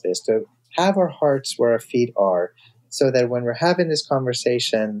practice this, to have our hearts where our feet are, so that when we're having this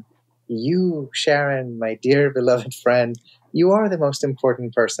conversation, you, Sharon, my dear beloved friend, you are the most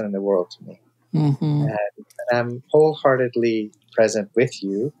important person in the world to me. Mm-hmm. And I'm wholeheartedly present with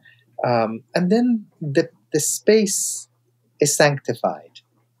you. And then the space is sanctified.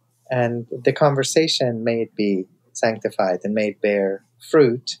 And the conversation may it be sanctified and may it bear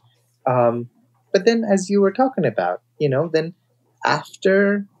fruit. But then, as you were talking about, then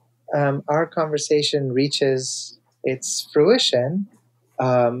after our conversation reaches its fruition,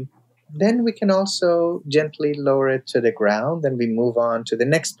 then we can also gently lower it to the ground and we move on to the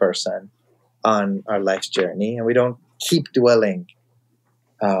next person on our life's journey. And we don't keep dwelling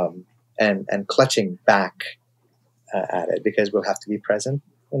and clutching back at it, because we'll have to be present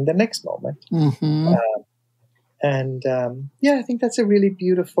in the next moment. Mm-hmm. I think that's a really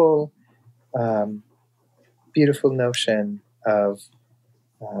beautiful, beautiful notion of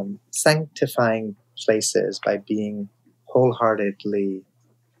sanctifying places by being wholeheartedly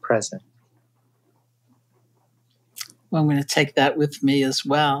present. Well, I'm going to take that with me as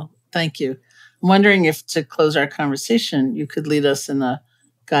well. Thank you. I'm wondering if, to close our conversation, you could lead us in a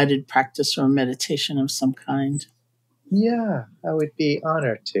guided practice or meditation of some kind. Yeah, I would be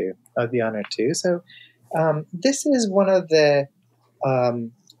honored to. So this is one of the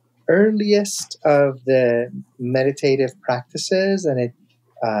earliest of the meditative practices, and it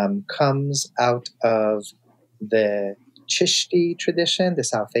comes out of the Chishti tradition, the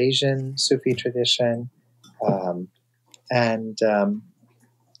South Asian Sufi tradition.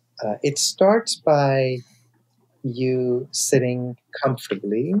 It starts by you sitting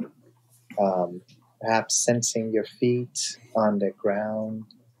comfortably, perhaps sensing your feet on the ground.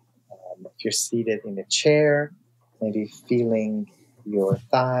 If you're seated in a chair, maybe feeling your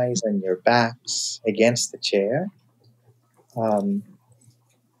thighs and your backs against the chair. And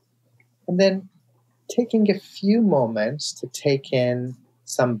then taking a few moments to take in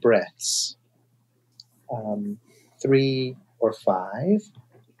some breaths, 3 or 5.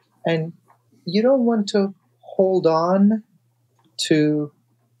 And you don't want to hold on to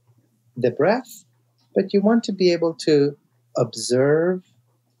the breath, but you want to be able to observe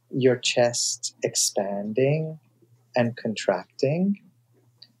your chest expanding and contracting.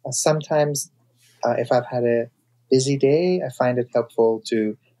 Sometimes, if I've had a busy day, I find it helpful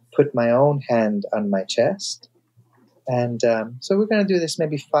to put my own hand on my chest. And so we're going to do this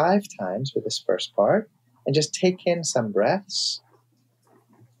maybe 5 times with this first part, and just take in some breaths.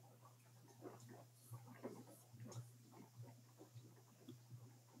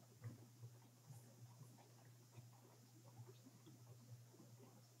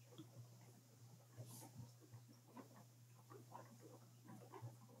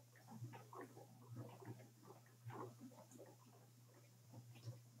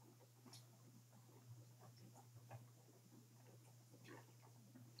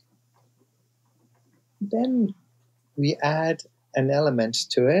 Then we add an element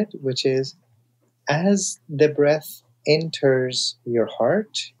to it, which is, as the breath enters your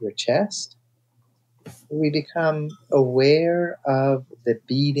heart, your chest, we become aware of the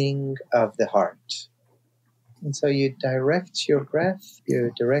beating of the heart. And so you direct your breath,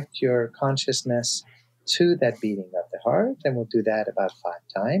 you direct your consciousness to that beating of the heart, and we'll do that about 5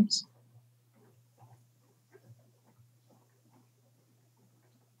 times.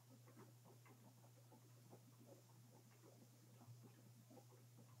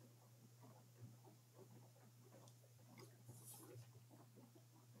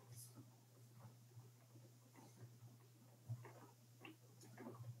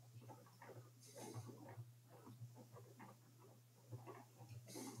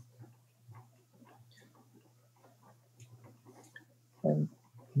 And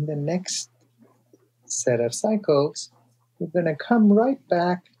in the next set of cycles, we're going to come right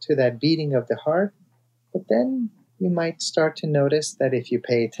back to that beating of the heart, but then you might start to notice that if you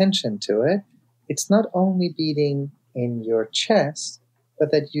pay attention to it, it's not only beating in your chest, but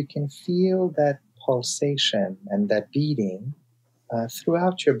that you can feel that pulsation and that beating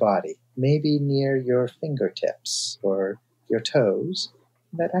throughout your body, maybe near your fingertips or your toes,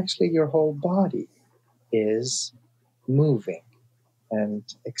 that actually your whole body is moving and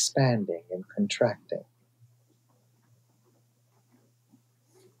expanding and contracting.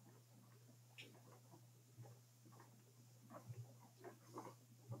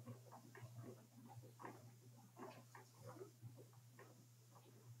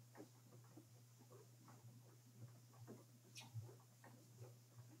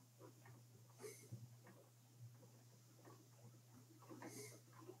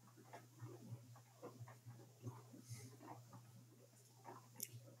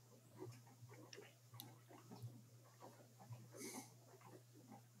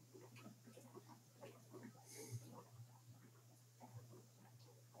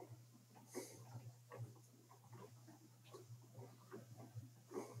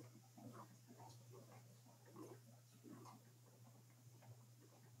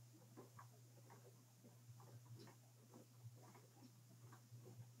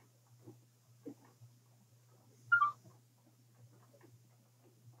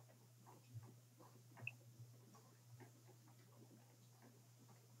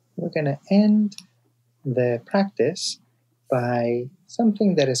 We're going to end the practice by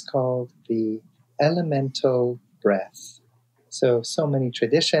something that is called the elemental breath. So many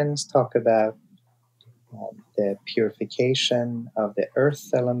traditions talk about the purification of the earth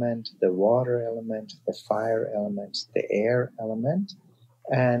element, the water element, the fire element, the air element.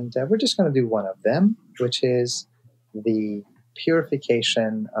 And we're just going to do one of them, which is the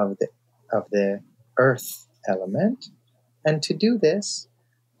purification of the earth element. And to do this,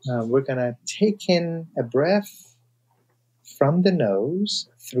 we're going to take in a breath from the nose,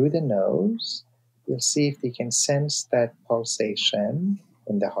 through the nose. You'll see if you can sense that pulsation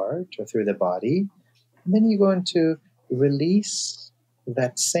in the heart or through the body. And then you're going to release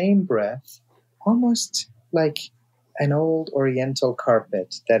that same breath, almost like an old oriental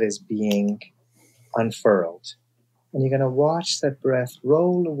carpet that is being unfurled. And you're going to watch that breath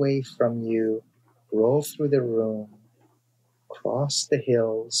roll away from you, roll through the room, cross the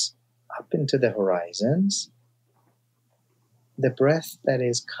hills, up into the horizons. The breath that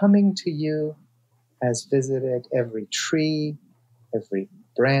is coming to you has visited every tree, every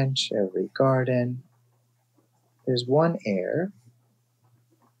branch, every garden. There's one air,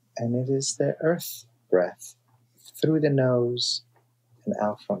 and it is the earth breath through the nose and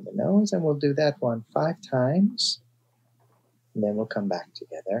out from the nose. And we'll do that one 5 times, and then we'll come back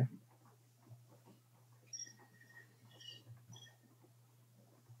together.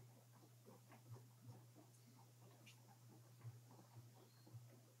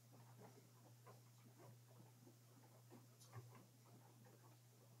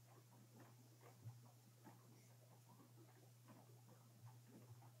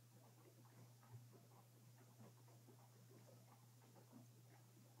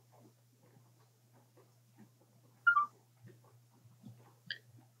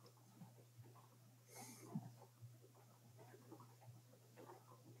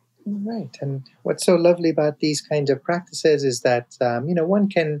 Right. And what's so lovely about these kinds of practices is that, one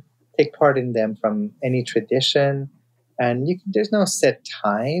can take part in them from any tradition. And there's no set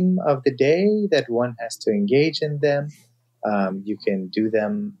time of the day that one has to engage in them. You can do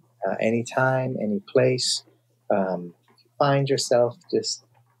them anytime, any place. Find yourself just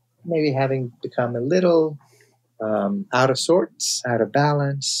maybe having become a little out of sorts, out of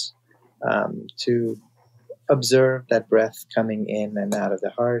balance, to observe that breath coming in and out of the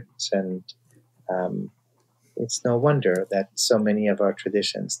heart. And it's no wonder that so many of our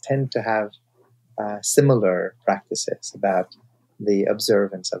traditions tend to have similar practices about the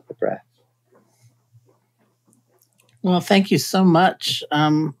observance of the breath. Well, thank you so much.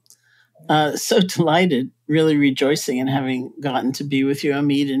 So delighted, really rejoicing in having gotten to be with you,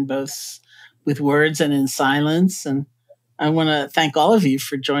 Omid, in both with words and in silence. And I want to thank all of you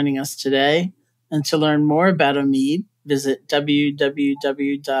for joining us today. And to learn more about Omid, visit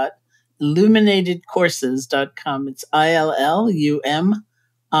www.illuminatedcourses.com. It's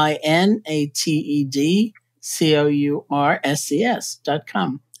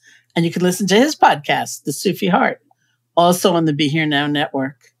ILLUMINATEDCOURSES.com. And you can listen to his podcast, The Sufi Heart, also on the Be Here Now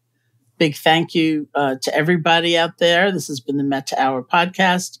Network. Big thank you to everybody out there. This has been the Metta Hour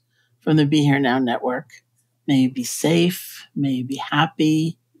podcast from the Be Here Now Network. May you be safe, may you be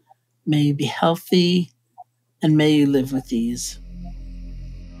happy, may you be healthy, and may you live with ease.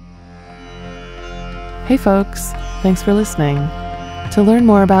 Hey folks, thanks for listening. To learn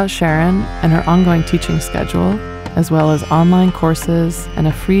more about Sharon and her ongoing teaching schedule, as well as online courses and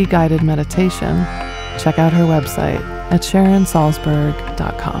a free guided meditation, check out her website at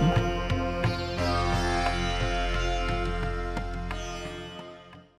sharonsalzberg.com.